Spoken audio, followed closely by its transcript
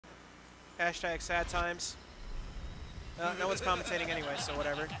Hashtag sad times. No one's commentating anyway, so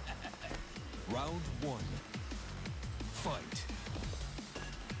whatever. Round 1. Fight.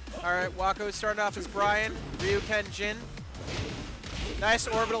 Alright, Wako starting off as Brian. Ryukien13. Nice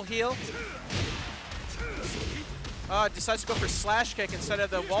orbital heal. Decides to go for slash kick instead of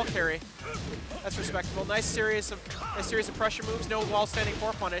the wall carry. That's respectable. Nice series of pressure moves. No wall standing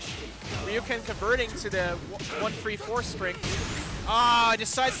 4 punish. Ryuken converting to the 1-3-4 spring.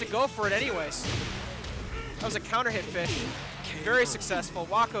 Decides to go for it anyways. That was a counter hit fish. Very successful.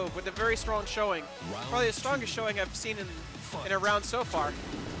 Wako with a very strong showing. Probably the strongest showing I've seen in a round so far.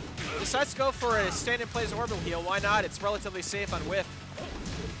 Decides to go for a stand and plays orbital heal. Why not? It's relatively safe on whiff.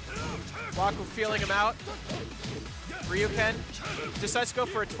 Wako feeling him out. Ryuken decides to go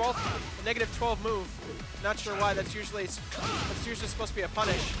for a -12 move. Not sure why. That's usually supposed to be a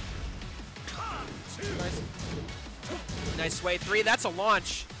punish. Nice way 3. That's a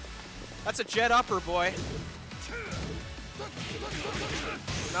launch. That's a jet upper, boy.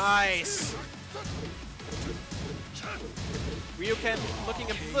 Nice. Ryuken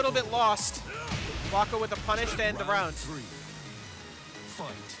looking a little bit lost. Wako with a punish to end the round.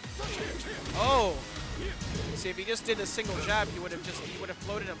 Oh. See, if he just did a single jab, he would have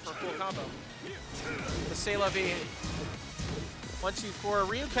floated him for a full combo. The C'est la vie. 1-2-4.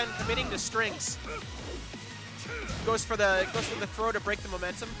 Ryuken committing to strings. Goes for the throw to break the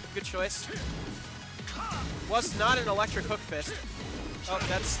momentum. Good choice. Was not an electric hook fist. Oh,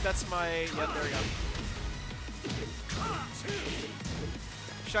 that's my there we go.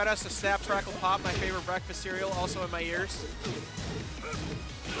 Shout outs to Snap, Crackle, Pop, my favorite breakfast cereal, also in my ears.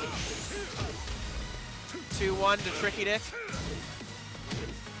 2-1 to Tricky Dick.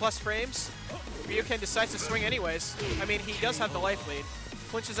 Plus frames. Ryuken decides to swing anyways. I mean, he does have the life lead.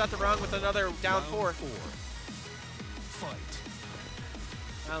 Clinches out the round with another down 4.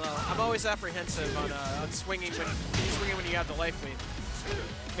 I don't know. I'm always apprehensive on swinging when you have the life lead.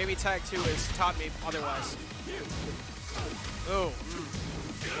 Maybe Tag 2 has taught me otherwise. Oh.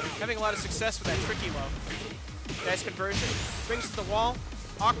 Having a lot of success with that tricky low. Nice conversion. Swings to the wall.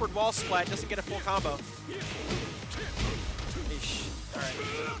 Awkward wall splat. Doesn't get a full combo. Eesh. Alright.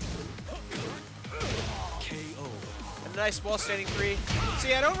 KO. A nice wall standing 3.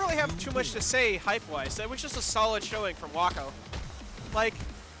 See, I don't really have too much to say hype-wise. That was just a solid showing from Wako. Like,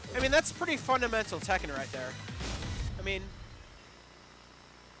 I mean, that's pretty fundamental Tekken right there. I mean,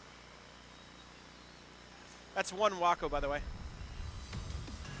 that's 1 Wako, by the way.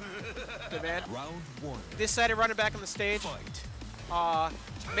 Good man. Round 1. Decided to run it back on the stage.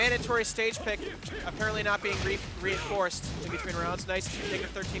 Mandatory stage pick apparently not being reinforced in between rounds. Nice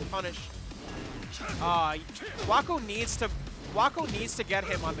 -13 punish. Wako needs to get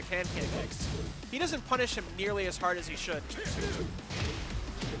him on the can kicks. He doesn't punish him nearly as hard as he should.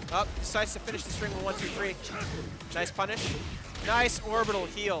 Decides to finish the string with 1-2-3. Nice punish. Nice orbital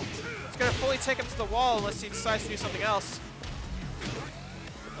heal. It's gonna fully take him to the wall unless he decides to do something else.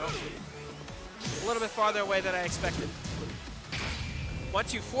 Oh. A little bit farther away than I expected.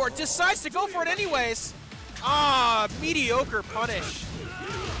 1-2-4. Decides to go for it anyways. Mediocre punish.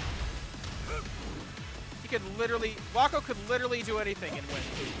 Wako could literally do anything and win.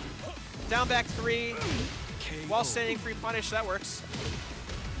 Down back 3. While standing 3 punish, that works.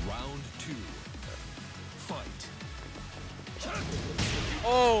 Round 2. Fight.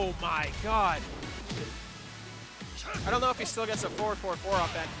 Oh my god. I don't know if he still gets a 4-4-4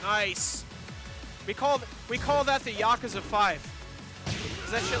 off that. Nice. We call that the Yakuza 5.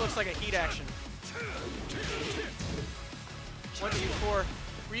 Cause that shit looks like a heat action. 1-2-4.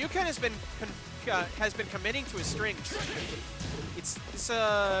 Ryuken has been committing to his strings. It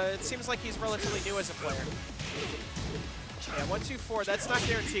seems like he's relatively new as a player. Yeah, 1-2-4. That's not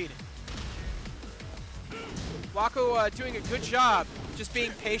guaranteed. Wako doing a good job, just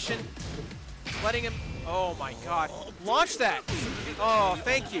being patient, letting him. Oh my god! Launch that! Oh,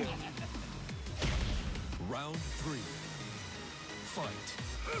 thank you. Round 3. Fight.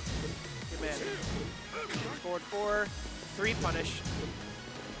 Good man. Forward 4, 3 punish.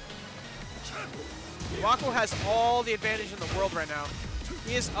 Wako has all the advantage in the world right now.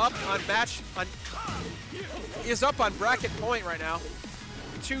 He is up on He is up on bracket point right now,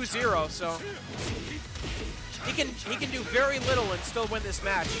 2-0. So he can do very little and still win this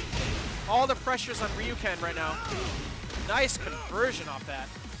match. All the pressure's on Ryuken right now. Nice conversion off that.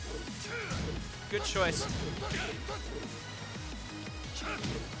 Good choice.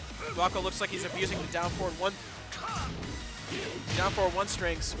 Wako looks like he's abusing the down forward one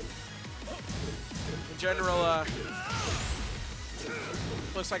strings. In general,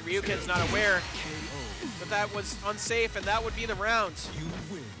 looks like Ryuken's not aware that that was unsafe, and that would be the round. You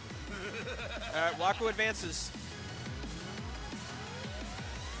win. All right, Wako advances.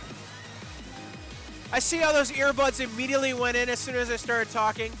 I see how those earbuds immediately went in as soon as I started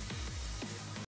talking.